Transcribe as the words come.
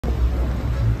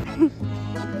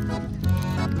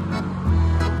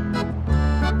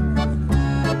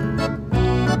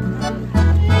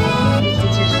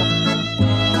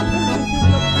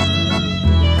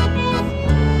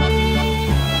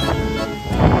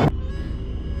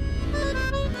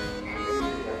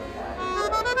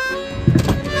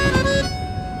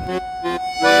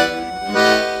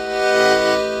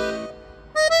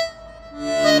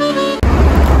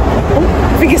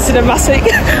Cinematic.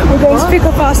 We're going to pick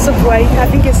up our subway. I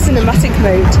think it's cinematic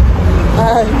mode.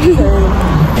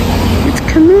 It's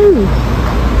canoe.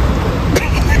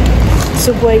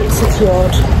 Subway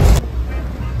secured.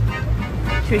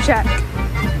 Should we check?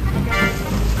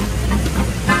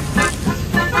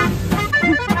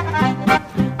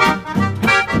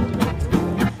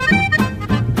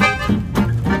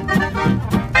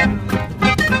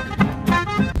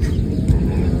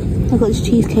 I got this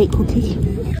cheesecake cookie.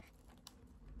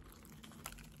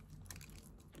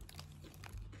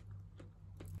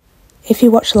 If you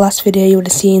watched the last video, you would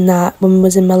have seen that when we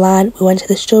was in Milan, we went to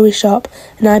this jewellery shop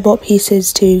and I bought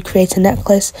pieces to create a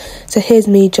necklace. So here's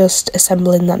me just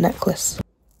assembling that necklace.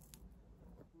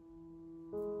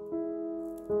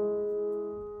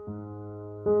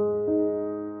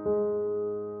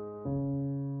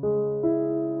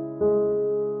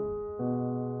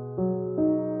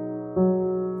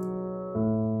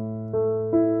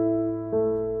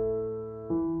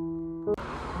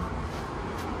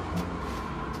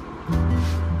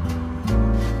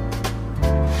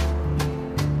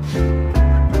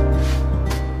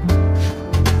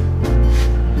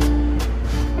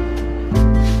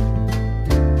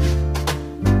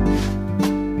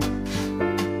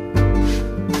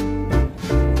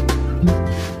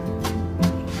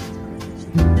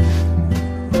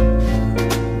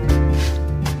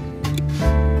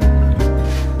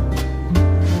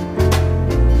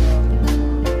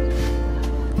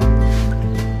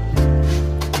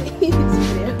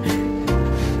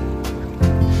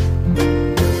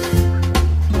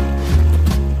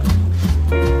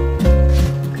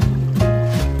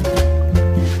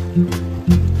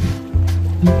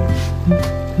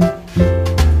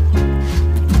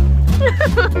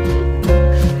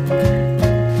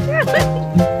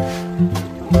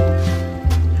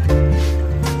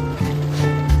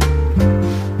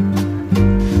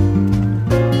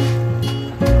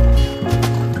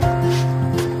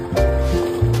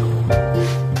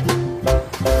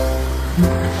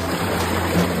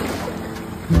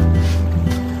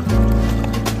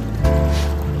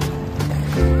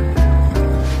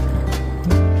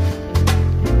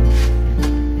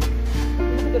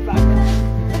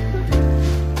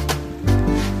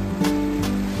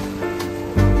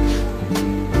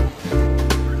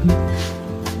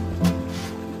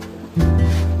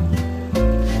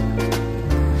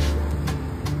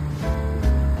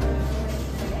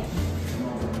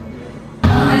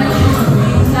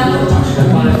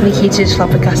 Nikki's just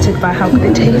flabbergasted by how good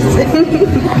it tastes.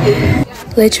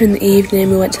 Later in the evening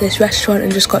we went to this restaurant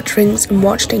and just got drinks and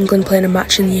watched England playing a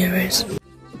match in the Euros.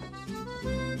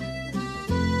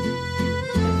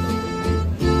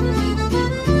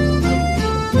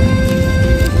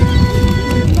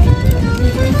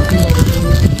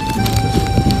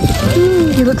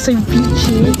 You look so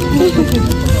beachy.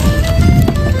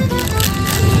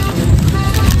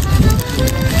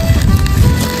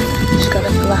 Just got a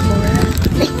falafel there.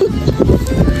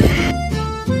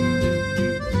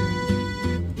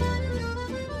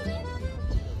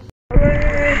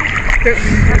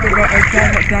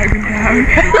 Diving down.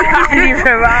 Neither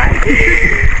am I.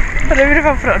 I don't even know if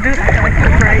I'll put it on, do that like a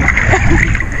break.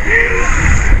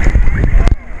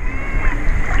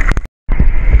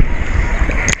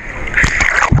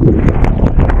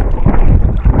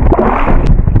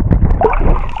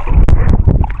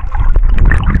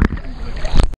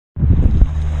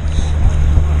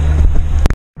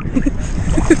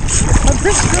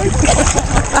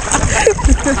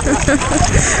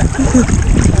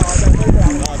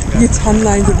 Your tan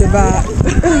lines at the back.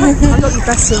 I got the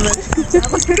best of it.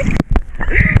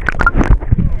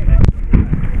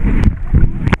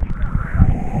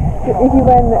 If you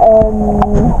went,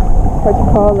 what do you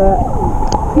call it?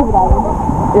 Scuba diving.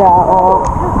 Yeah, or,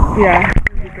 yeah.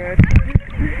 Really good.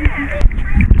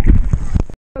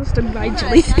 I was stung by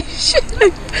jellyfish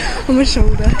on my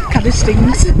shoulder. Kind of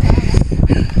stings.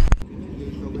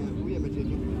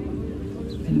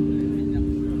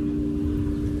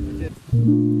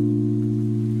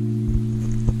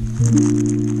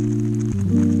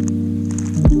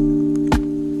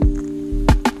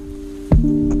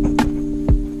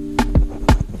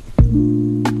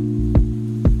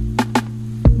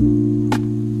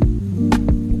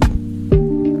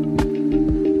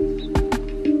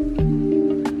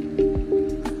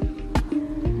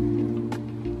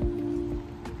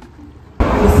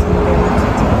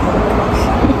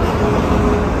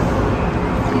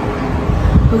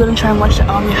 try and watch the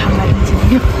Army Hammer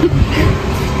interview.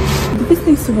 The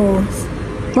business awards.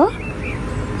 What?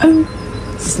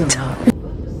 Stop.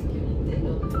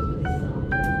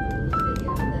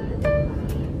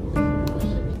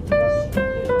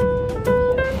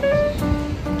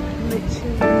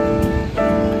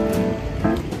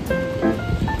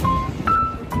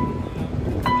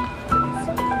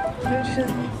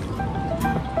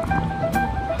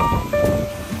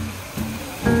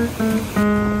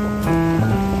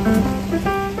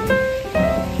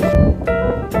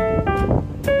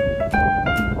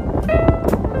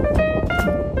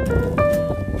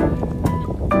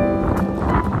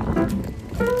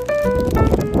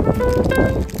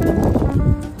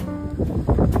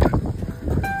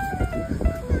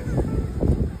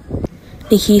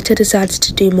 Nikita decided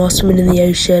to do more swimming in the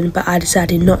ocean, but I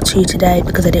decided not to today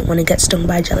because I didn't want to get stung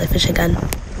by a jellyfish again.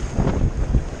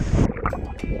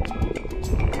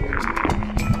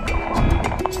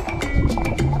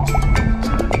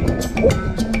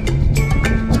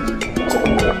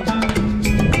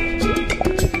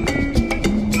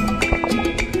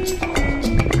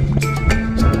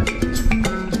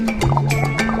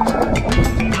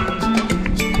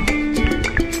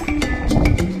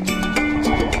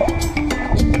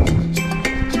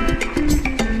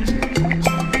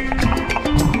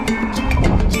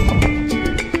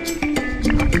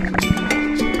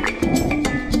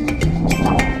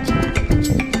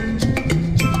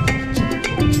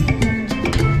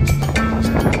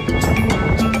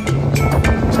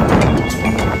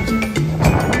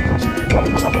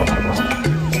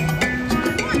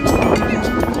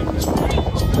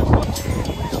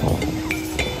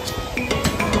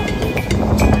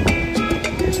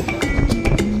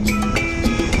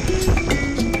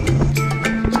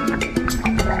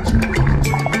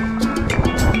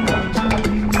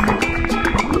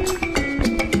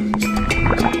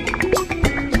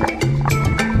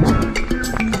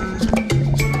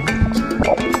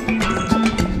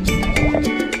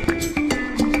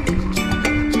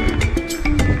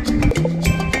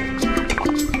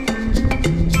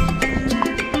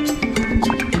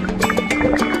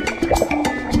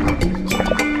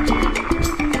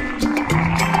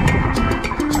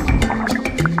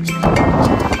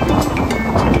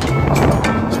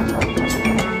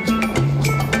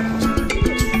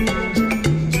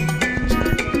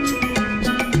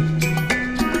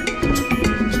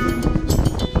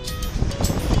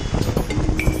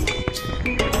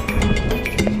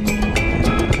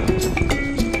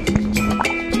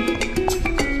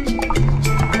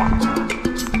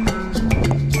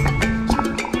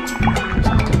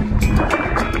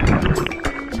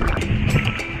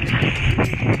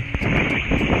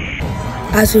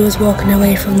 As we was walking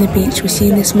away from the beach, we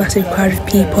seen this massive crowd of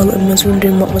people and was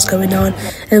wondering what was going on,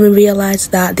 and we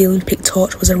realised that the Olympic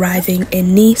torch was arriving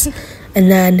in Nice, and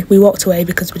then we walked away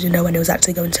because we didn't know when it was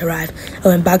actually going to arrive. I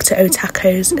went back to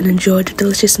Otakos and enjoyed a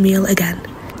delicious meal again.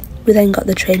 We then got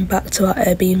the train back to our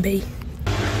Airbnb.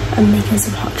 I'm making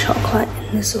some hot chocolate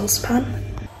in the saucepan.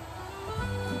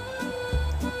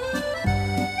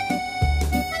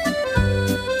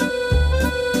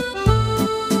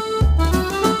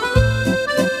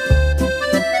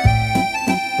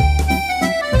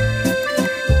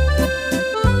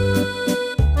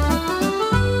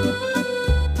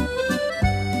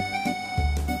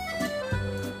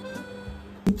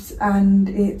 And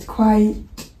it's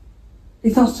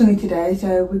not sunny today,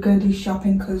 so we're going to do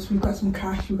shopping because we've got some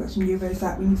cash, we've got some euros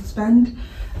that we need to spend.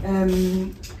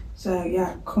 So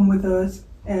yeah, come with us.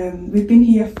 We've been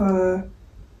here for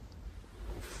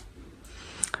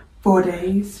 4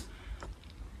 days.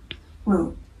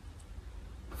 Well,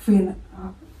 3.5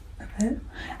 a bit.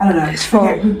 I don't know. It's 4.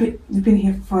 Okay, we've been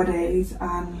here for 4 days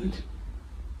and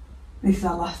this is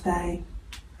our last day.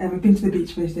 We've been to the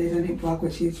beach for this day, and I didn't vlog,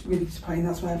 which is really disappointing.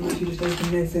 That's why I've literally just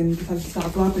opened this and decided to start a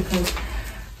vlog because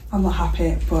I'm not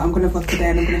happy. But I'm going to vlog today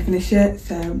and I'm going to finish it.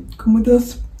 So come with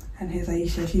us. And here's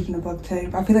Aisha, she's going to vlog too.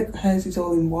 But I feel like hers is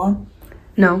all in one.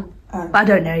 No, I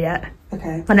don't know yet.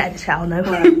 Okay. When I edit it, I'll know.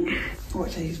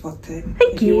 Watch Aisha's vlog too.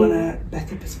 Thank if you. you want a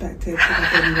better perspective,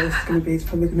 it's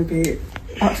probably going to be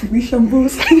absolutely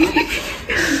shambles.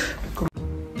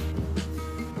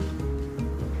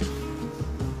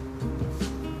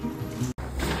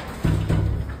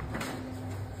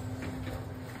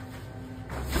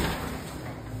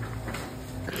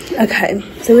 Okay,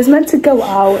 so we're meant to go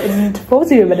out and what was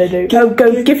we going to do?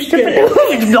 Go gift shopping.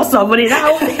 We've lost our money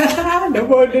now. No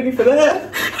more money for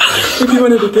that. If you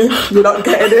wanted a gift, you're not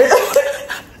getting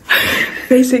it.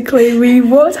 Basically, we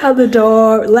walked out the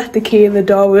door, left the key in the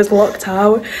door, we was locked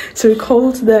out. So we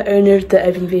called the owner of the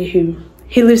Airbnb,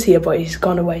 he lives here but he's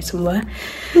gone away somewhere.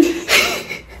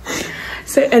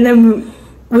 So, and then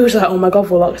we was like, oh my god,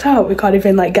 we're locked out. We can't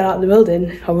even like get out of the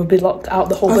building. I would be locked out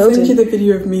the whole building. I'll send you the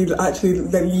video of me actually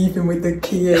like leaving with the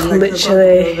key and like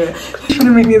literally. Trying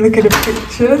to make me look at a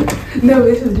picture. No,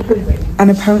 this is different. And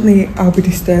apparently I'll be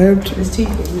disturbed. There's 2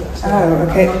 things. Oh,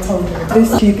 okay.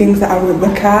 There's 2 things that I would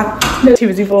look at. No, she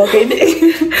was vlogging.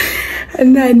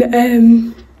 And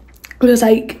then we was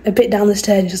like a bit down the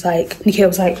stairs, just like Nikhil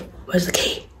was like, where's the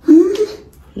key?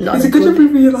 It's a good job we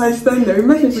realised then though.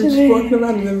 Imagine if we were just walking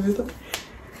around and then we was like,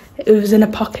 it was in a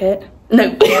pocket. No. I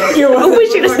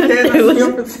wish it was the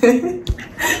opposite.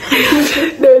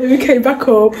 No, then we came back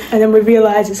up and then we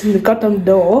realised it's in the goddamn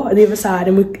door on the other side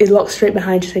and it's locked straight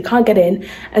behind you so you can't get in.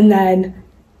 And then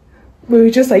we were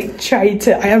just like trying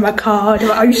to, I had my card,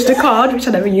 I used a card which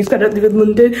I never used, I don't live in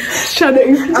London, just trying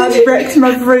to I wrecked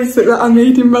my bracelet that I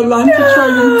made in Milan to try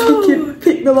and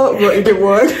pick the lock, but it didn't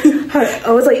work.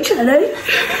 I was like trying to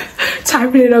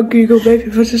typing it on Google, maybe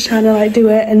I was just trying to like do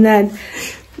it. And then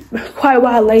quite a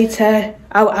while later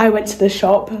I went to the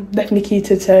shop, left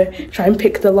Nikita to try and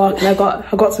pick the lock, and I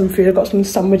got some food, I got some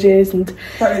sandwiches and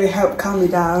that really helped calm me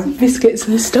down, biscuits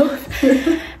and stuff.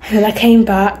 And then I came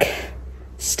back,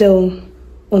 still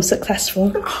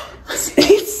unsuccessful.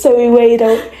 So we weighed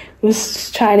out,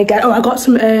 was trying to get, I got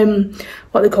some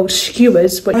what they called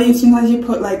skewers, but sometimes you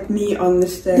put like meat on the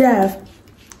stick. Yeah,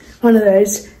 one of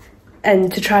those,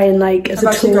 and to try and like as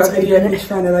a tool to video of me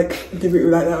trying to like do it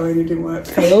like that and it didn't work.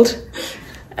 Failed.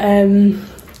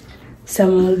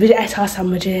 So we ate our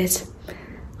sandwiches.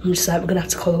 I'm just like, we're gonna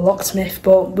have to call a locksmith,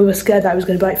 but we were scared that it was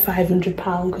gonna be like £500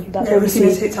 because that's what we seen.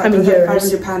 I mean,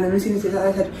 €500, and we seen a TikTok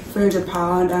that said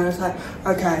 £300, and I was like,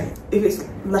 okay, if it's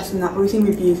less than that, but we seen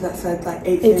reviews that said like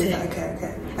 80.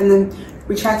 Okay. And then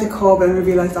we tried to call, but then we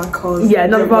realised our calls. Yeah,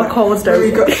 none of our calls don't.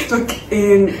 We got stuck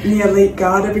in near Lake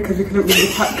Garda because we couldn't read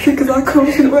the taxi because our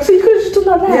calls didn't work. So you could have just done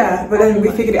that there. Yeah, but then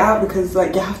we figured it out because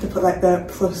like you have to put like the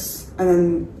plus, and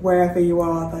then wherever you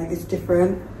are, like it's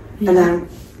different. Yeah. And then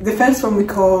the first one we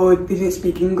called, they didn't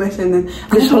speak English, and then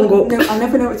I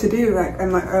never know what to do. Like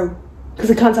I'm like, oh, because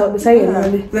I can't tell what they're saying.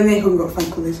 Yeah. Then they hung up,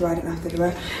 thankfully, so I didn't have to do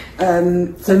it.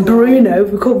 So Bruno,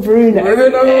 we called Bruno.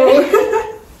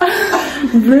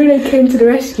 Bruno came to the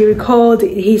rescue. We called.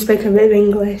 He spoke a bit of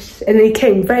English, and he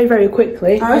came very, very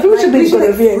quickly. I think we should be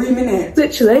like 3 minutes.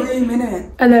 Literally. 3 minutes.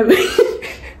 And then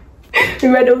we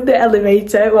went up the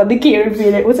elevator. Well, Nikita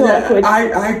reviewed it. Wasn't awkward.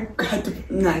 I had to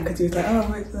because he was like,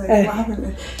 oh, it's like, what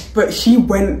happened? But she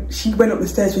went up the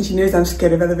stairs when she knows I'm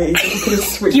scared of elevators. She could have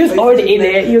switched. He was already in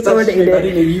it. He was already in it. I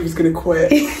didn't know you was gonna quit.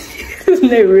 There's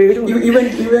no rude. You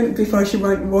went before she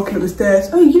went walking up the stairs.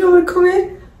 Oh, you know what? Come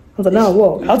in. I was like, no,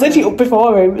 what? I was actually up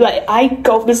before him. Like, I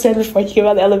got up the stairs before he came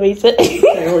out the elevator. Okay,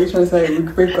 what are you trying to say?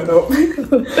 We've got up.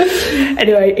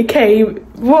 Anyway, it came,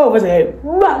 what was it?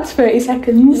 Max 30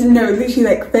 seconds. No, literally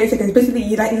like 30 seconds. Basically,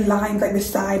 you like lined like the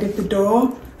side of the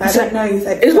door. I don't know.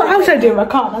 It's what I was trying to do in my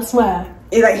car, I swear.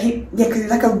 Because it's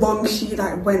like a long sheet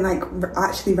like went like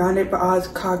actually round it, but our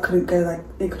car couldn't go like,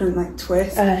 it couldn't like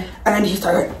twist. And then he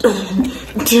started like,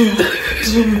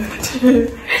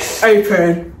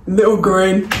 open, little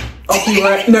grin, off you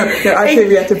went. No, actually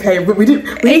we had to pay, but we didn't.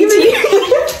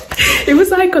 It was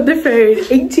like on the phone,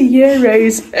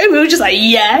 €80. And we were just like,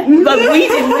 yeah. But we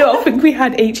did not think we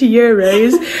had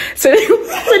 €80. So when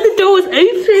the door was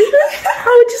open, I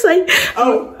was just like,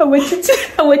 I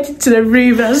went into the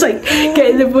room and I was like,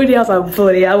 getting the money. I was like,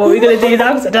 bloody hell, what are we going to do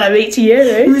now? Because I don't have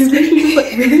 €80. We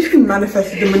literally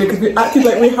manifested the money because we acted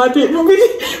like we had it, but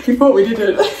we thought we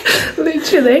didn't.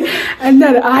 Literally. And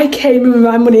then I came in with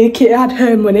my money, Kit had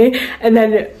her money, and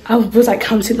then I was like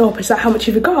counting up, is that how much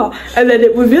have you got? And then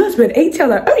we realised we had 80. I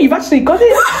was like, oh, you've actually got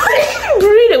it.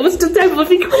 Bruno was just never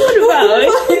thinking about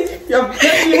it.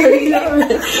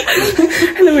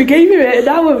 And then we gave him it, and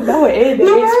now we're in.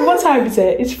 What time is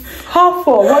it? It's 4:30.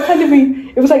 What time did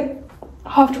we? It was like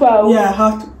 12:30.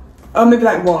 Yeah, or maybe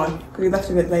like 1, because we left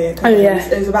a bit later. Oh yeah.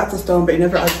 It was about to storm, but it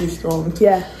never actually stormed.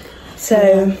 Yeah. So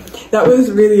that was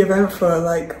really eventful.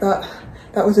 Like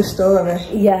that was a story.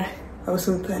 Yeah. That was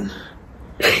something.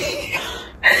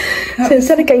 So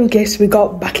instead of getting gifts, we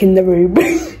got back in the room.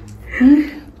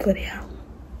 Bloody hell.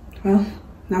 Well,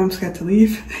 now I'm scared to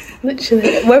leave.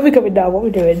 Literally. Where are we going now? What are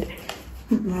we doing?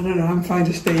 I don't know, I'm fine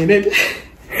just staying in.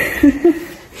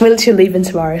 We're literally leaving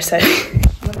tomorrow, so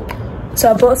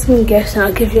I bought some gifts and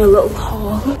I'll give you a little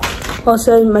haul.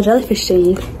 Also, my jellyfish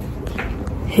sting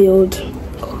healed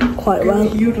quite well.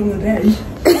 It healed on the day.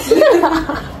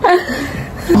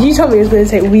 You told me it was going to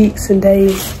take weeks and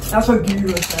days. That's what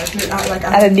Google said.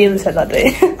 I nearly said that,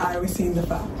 did you? I was seeing the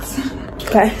facts.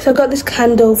 Okay, so I got this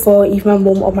candle for either my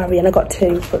mum or Marion. I got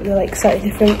 2, but they're like slightly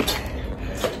different.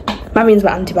 Marion's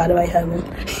my auntie, by the way, her mum.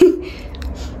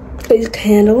 these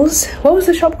candles. What was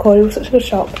the shop called? It was such a good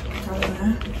shop. I don't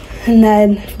know. And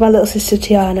then for my little sister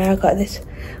Tiana, I got this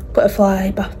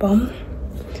butterfly bath bomb.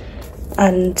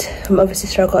 And from my other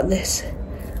sister, I got this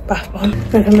bath bomb.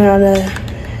 And from Miranda,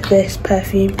 this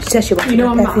perfume. She says she wants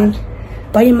perfume.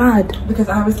 Mad? Why are you mad? Because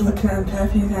I was looking at the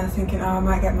perfumes and I was thinking, oh, I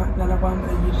might get another one, but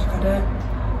then you just got it.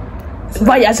 So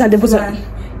Right, I was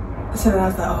so then I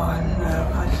was like, oh no,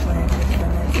 I just want to take it.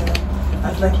 So I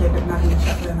was lucky a bit mad in the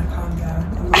shop, but then I can't go.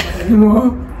 I'm not anymore.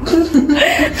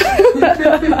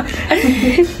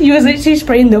 You was literally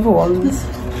spraying the other ones.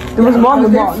 There was more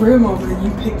than one. I through them all, but then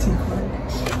you picked two for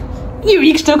it.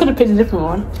 You still could have picked a different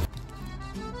one.